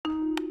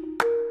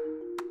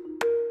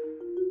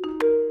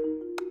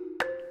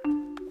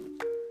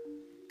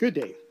Good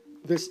day.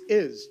 This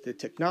is the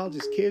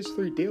Technologist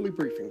KH3 Daily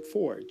Briefing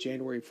for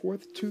January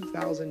 4th,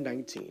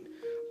 2019.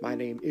 My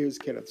name is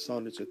Kenneth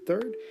Saunders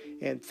III,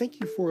 and thank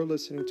you for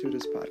listening to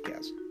this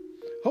podcast.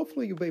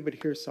 Hopefully you'll be able to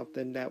hear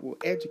something that will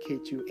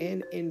educate you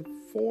and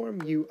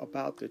inform you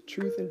about the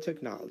truth in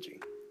technology.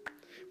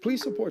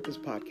 Please support this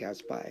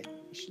podcast by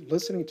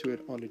listening to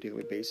it on a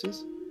daily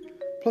basis,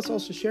 plus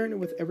also sharing it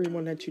with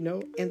everyone that you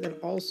know, and then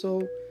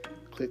also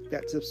click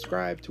that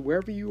subscribe to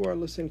wherever you are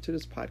listening to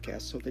this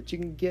podcast so that you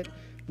can get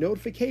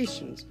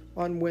notifications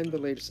on when the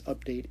latest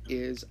update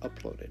is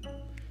uploaded.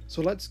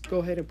 So let's go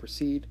ahead and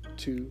proceed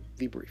to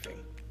the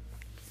briefing.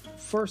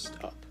 First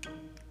up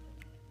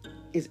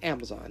is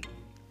Amazon.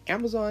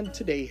 Amazon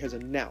today has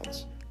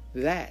announced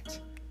that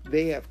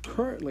they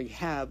currently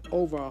have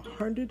over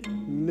 100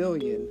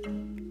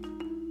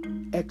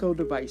 million Echo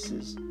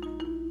devices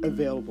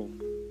available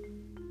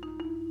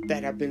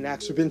that have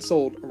actually been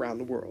sold around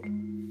the world.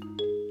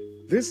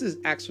 This is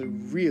actually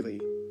really,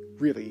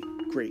 really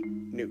great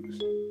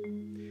news.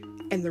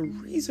 And the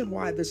reason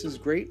why this is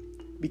great,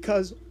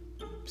 because,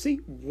 see,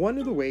 one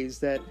of the ways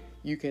that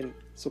you can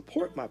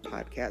support my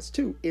podcast,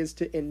 too, is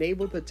to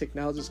enable the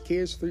Technologist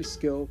KH3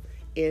 skill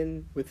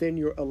within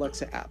your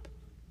Alexa app.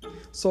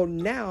 So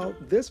now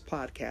this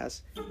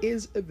podcast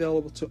is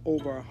available to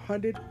over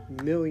 100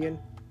 million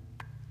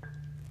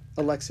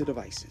Alexa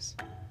devices.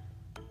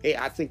 Hey,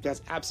 I think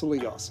that's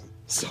absolutely awesome.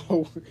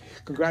 So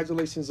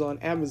congratulations on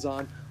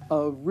Amazon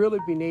of really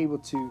being able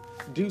to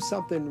do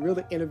something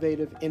really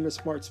innovative in the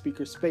smart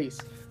speaker space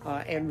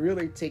and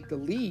really take the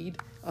lead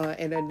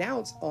and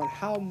announce on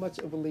how much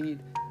of a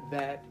lead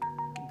that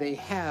they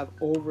have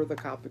over the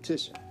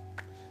competition.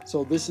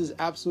 So this is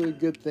absolutely a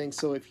good thing.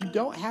 So if you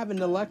don't have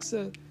an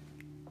Alexa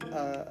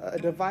a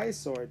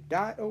device or a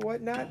Dot or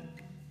whatnot,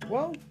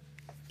 well,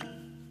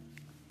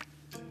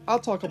 I'll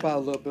talk about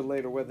a little bit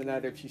later whether or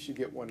not if you should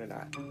get one or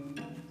not.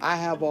 I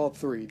have all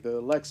three, the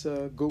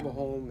Alexa, Google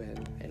Home,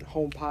 and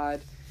HomePod.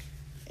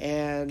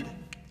 And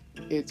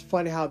it's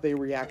funny how they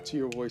react to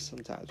your voice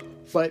sometimes.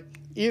 But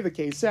either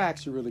case, they're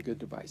actually really good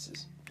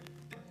devices.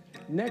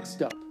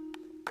 Next up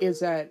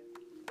is that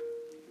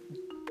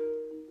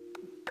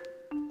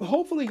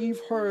hopefully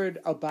you've heard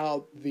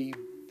about the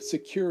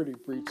security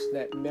breach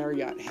that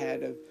Marriott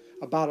had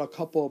about a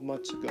couple of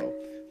months ago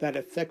that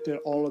affected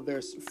all of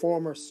their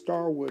former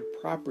Starwood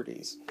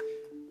properties.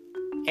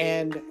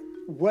 And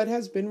what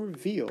has been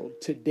revealed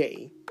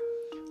today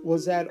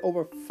was that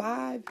over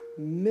 5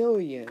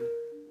 million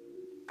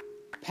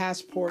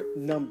passport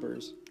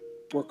numbers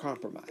were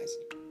compromised.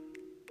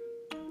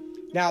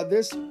 Now,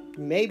 this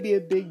may be a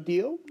big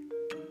deal.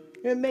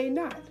 It may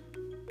not.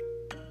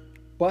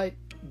 But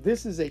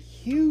this is a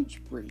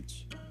huge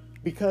breach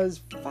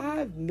because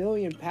 5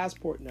 million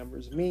passport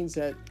numbers means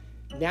that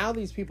now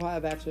these people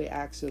have actually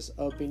access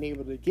of being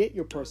able to get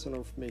your personal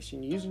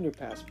information using your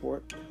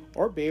passport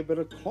or be able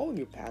to clone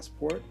your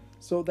passport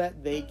so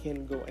that they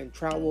can go and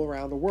travel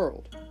around the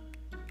world.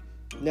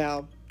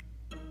 Now,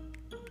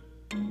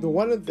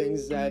 one of the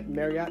things that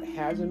Marriott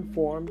has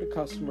informed the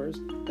customers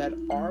that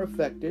are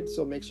affected,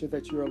 so make sure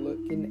that you are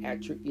looking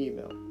at your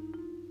email.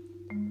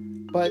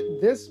 But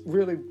this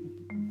really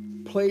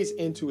plays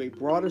into a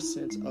broader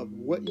sense of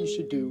what you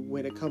should do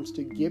when it comes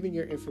to giving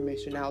your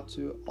information out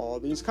to all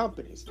these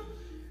companies.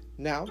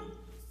 Now,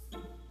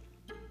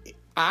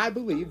 I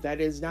believe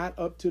that is not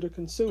up to the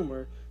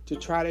consumer to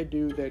try to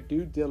do their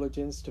due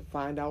diligence to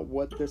find out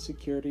what the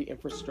security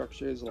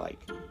infrastructure is like.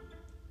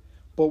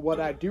 But what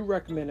I do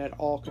recommend that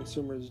all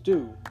consumers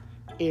do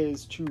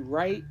is to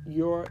write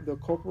the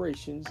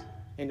corporations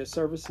and the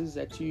services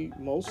that you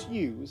most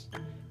use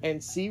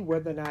and see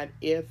whether or not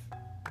if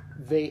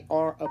they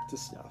are up to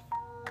snuff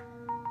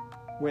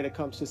when it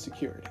comes to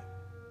security.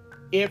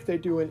 If they're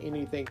doing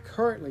anything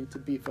currently to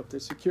beef up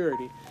their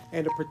security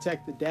and to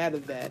protect the data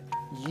that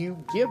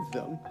you give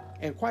them,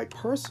 and quite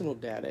personal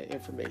data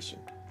information.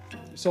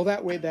 So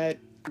that way that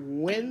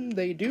when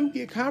they do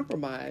get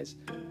compromised,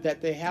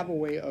 that they have a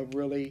way of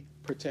really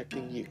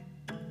protecting you.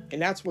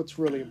 And that's what's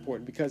really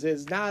important, because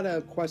it's not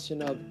a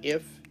question of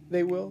if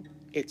they will,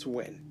 it's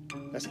when.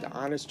 That's the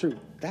honest truth.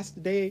 That's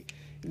the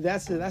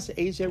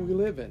age that we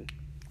live in.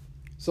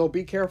 So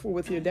be careful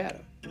with your data.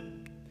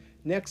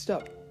 Next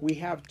up, we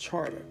have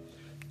Charter.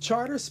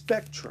 Charter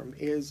Spectrum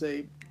is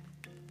a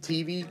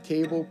TV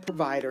cable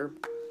provider,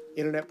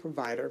 internet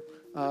provider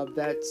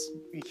that's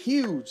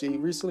huge. They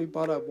recently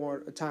bought up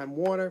Time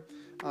Warner,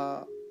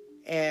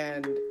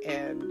 and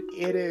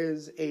it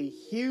is a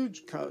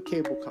huge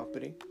cable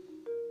company,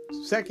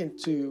 second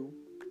to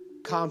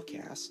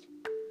Comcast.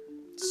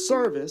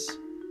 Service,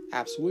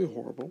 absolutely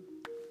horrible.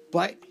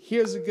 But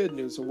here's the good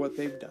news of what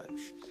they've done,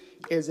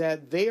 is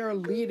that they are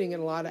leading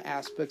in a lot of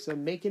aspects of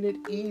making it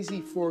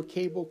easy for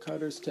cable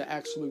cutters to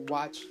actually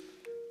watch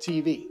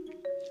TV.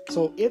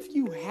 So if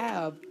you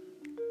have,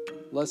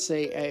 let's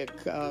say,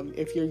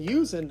 if you're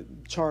using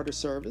Charter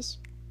service,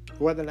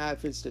 whether or not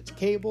if it's the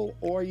cable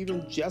or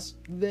even just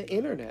the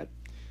internet,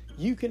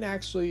 you can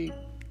actually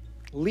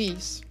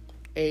lease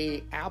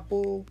a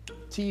Apple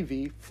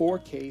TV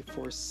 4K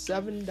for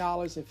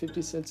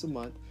 $7.50 a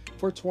month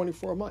for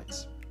 24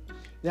 months.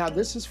 Now,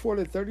 this is for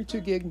the 32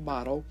 gig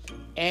model,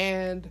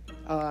 and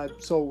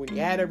so when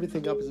you add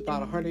everything up, it's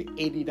about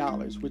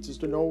 $180, which is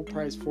the normal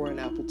price for an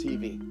Apple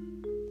TV.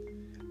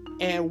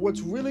 And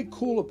what's really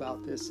cool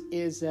about this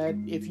is that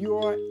if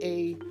you're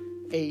a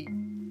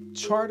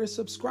Charter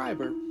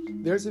subscriber,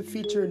 there's a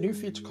new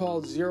feature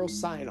called Zero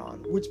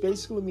Sign-On, which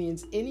basically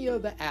means any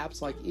of the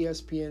apps like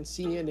ESPN,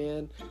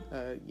 CNN,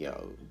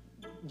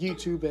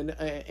 YouTube,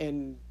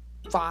 and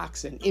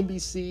Fox and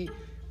NBC,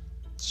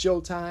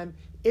 Showtime.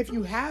 If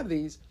you have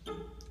these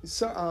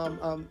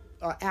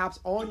apps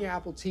on your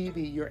Apple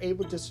TV, you're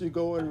able just to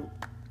go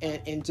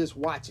and just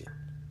watch it.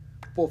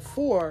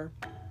 Before,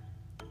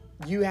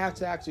 you have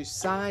to actually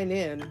sign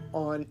in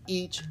on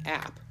each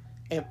app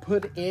and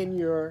put in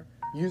your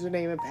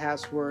username and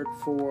password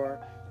for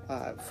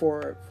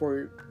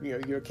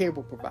your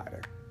cable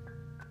provider.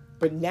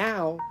 But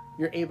now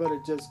you're able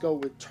to just go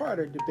with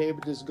Charter to be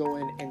able to just go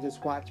in and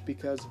just watch,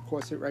 because of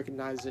course it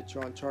recognizes that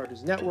you're on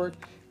Charter's network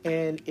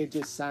and it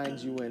just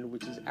signs you in,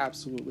 which is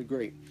absolutely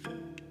great.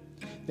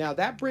 Now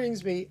that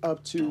brings me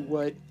up to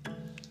what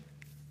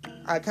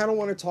I kind of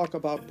want to talk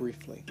about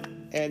briefly,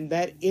 and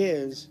that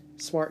is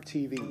smart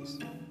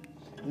TVs.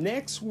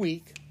 Next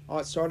week,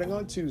 starting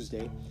on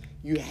Tuesday,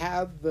 you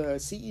have the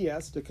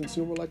CES, the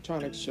Consumer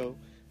Electronics Show,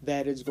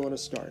 that is going to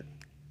start.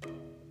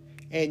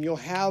 And you'll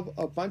have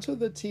a bunch of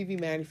the TV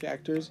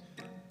manufacturers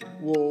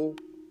will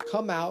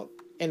come out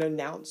and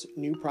announce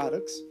new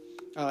products.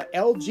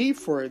 LG,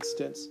 for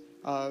instance,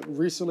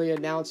 recently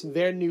announced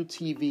their new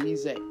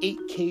TVs, an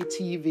 8K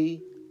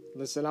TV.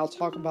 Listen, I'll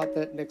talk about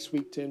that next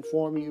week to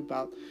inform you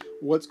about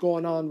what's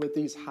going on with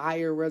these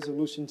higher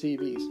resolution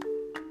TVs.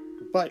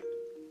 But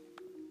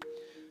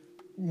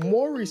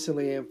more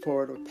recently, and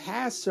for the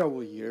past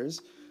several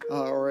years,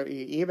 or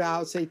even I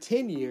would say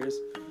 10 years,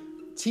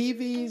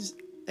 TVs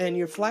and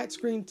your flat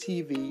screen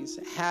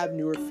TVs have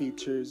newer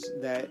features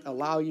that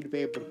allow you to be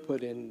able to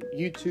put in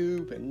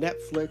YouTube and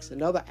Netflix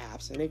and other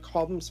apps, and they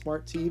call them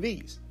smart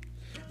TVs.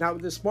 Now,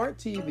 with the smart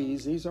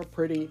TVs, these are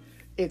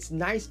it's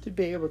nice to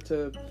be able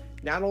to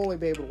not only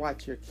be able to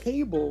watch your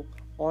cable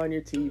on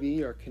your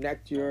TV or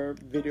connect your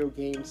video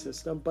game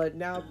system, but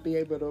now be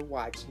able to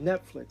watch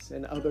Netflix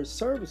and other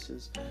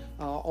services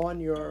on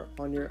your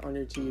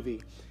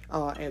TV.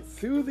 And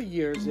through the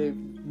years, they've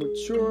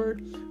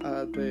matured.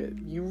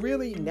 You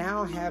really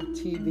now have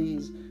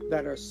TVs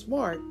that are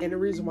smart, and the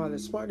reason why they're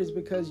smart is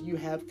because you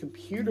have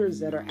computers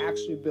that are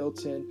actually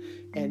built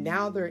in, and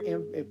now they're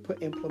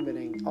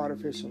implementing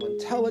artificial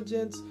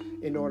intelligence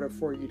in order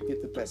for you to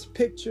get the best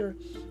picture.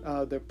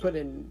 They're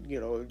putting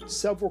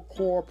several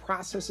core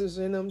processors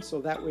in them,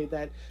 so that way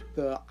that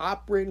the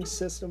operating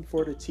system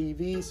for the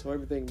TV, so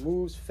everything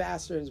moves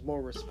faster and is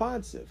more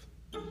responsive.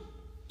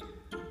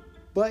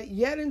 But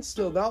yet and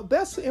still, the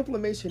best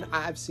implementation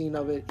I've seen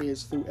of it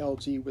is through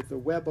LG with the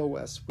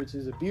WebOS, which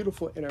is a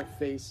beautiful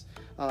interface.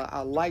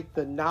 I like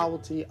the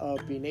novelty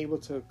of being able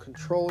to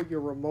control your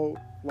remote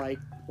like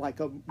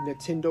a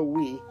Nintendo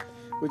Wii,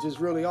 which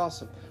is really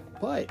awesome.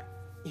 But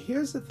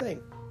here's the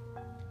thing.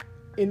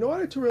 In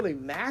order to really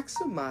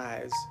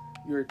maximize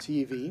your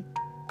TV,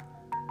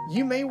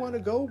 you may want to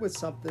go with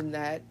something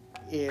that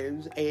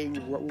is a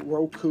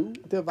Roku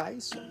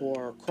device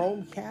or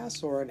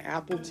Chromecast or an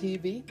Apple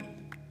TV.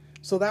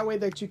 So that way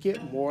that you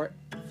get more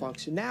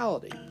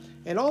functionality.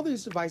 And all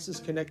these devices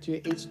connect to your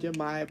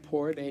HDMI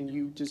port, and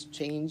you just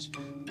change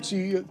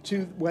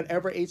to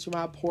whatever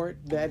HDMI port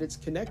that it's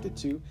connected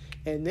to.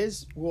 And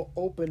this will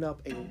open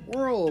up a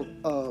world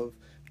of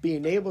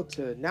being able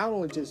to not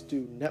only just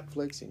do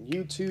Netflix and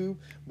YouTube,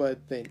 but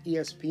then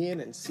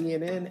ESPN and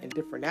CNN and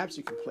different apps.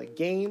 You can play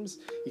games,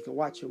 you can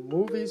watch your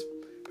movies,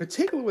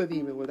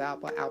 particularly with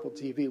Apple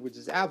TV, which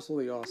is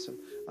absolutely awesome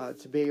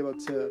to be able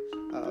to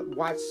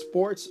watch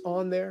sports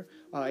on there.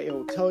 It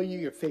will tell you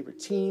your favorite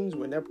teams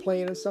when they're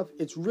playing and stuff.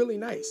 It's really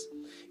nice.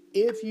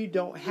 If you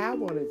don't have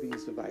one of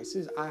these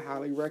devices, I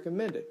highly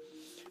recommend it.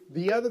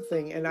 The other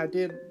thing, and I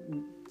did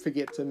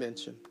forget to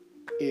mention,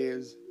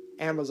 is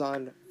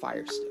Amazon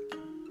Fire Stick.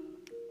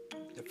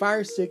 The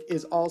Fire Stick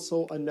is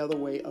also another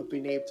way of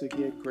being able to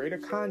get greater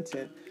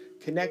content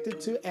connected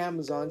to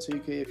Amazon, so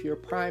you can, if you're a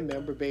Prime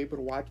member, be able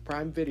to watch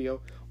Prime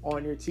Video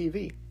on your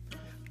TV.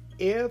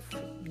 If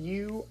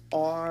you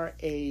are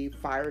a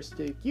Fire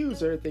Stick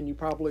user, then you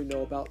probably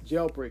know about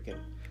jailbreaking.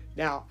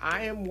 Now,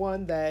 I am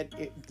one that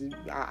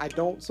I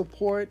don't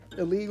support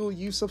illegal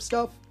use of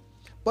stuff,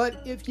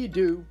 but if you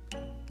do,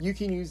 you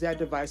can use that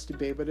device to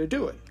be able to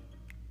do it.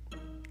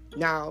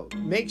 Now,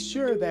 make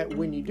sure that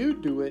when you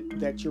do it,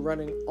 that you're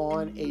running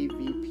on a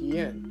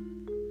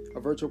VPN, a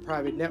virtual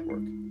private network.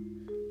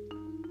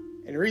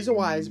 And the reason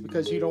why is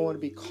because you don't want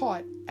to be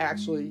caught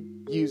actually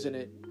using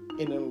it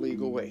in an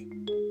illegal way.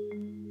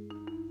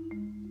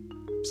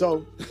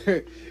 So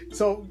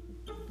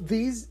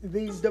these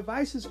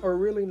devices are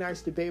really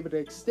nice to be able to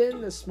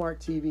extend the smart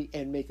TV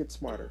and make it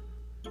smarter.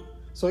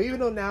 So even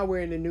though now we're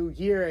in a new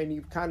year and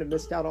you've kind of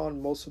missed out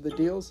on most of the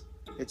deals,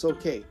 it's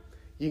okay.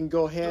 You can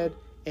go ahead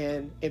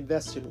and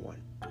invest in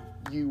one.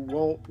 You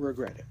won't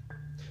regret it.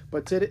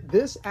 But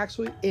this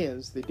actually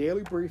ends the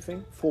daily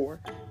briefing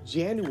for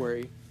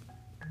January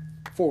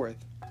 4th,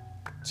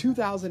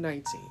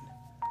 2019.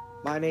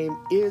 My name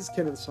is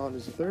Kenneth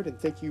Saunders III, and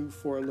thank you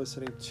for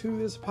listening to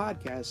this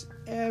podcast.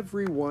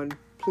 Everyone,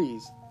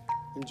 please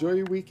enjoy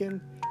your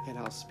weekend, and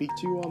I'll speak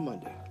to you on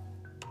Monday.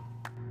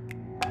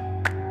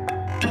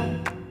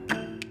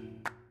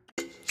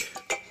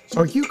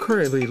 Are you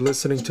currently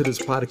listening to this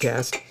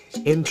podcast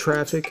in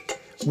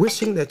traffic,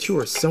 wishing that you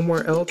were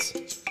somewhere else?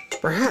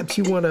 Perhaps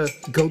you want to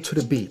go to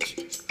the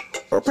beach,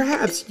 or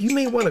perhaps you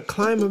may want to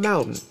climb a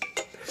mountain.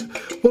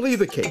 Well,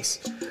 either case,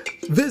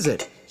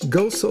 visit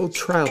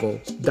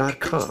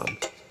GoSoTravel.com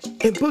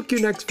and book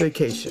your next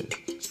vacation.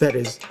 That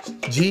is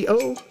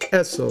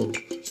GOSO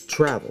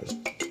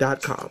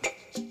Travel.com.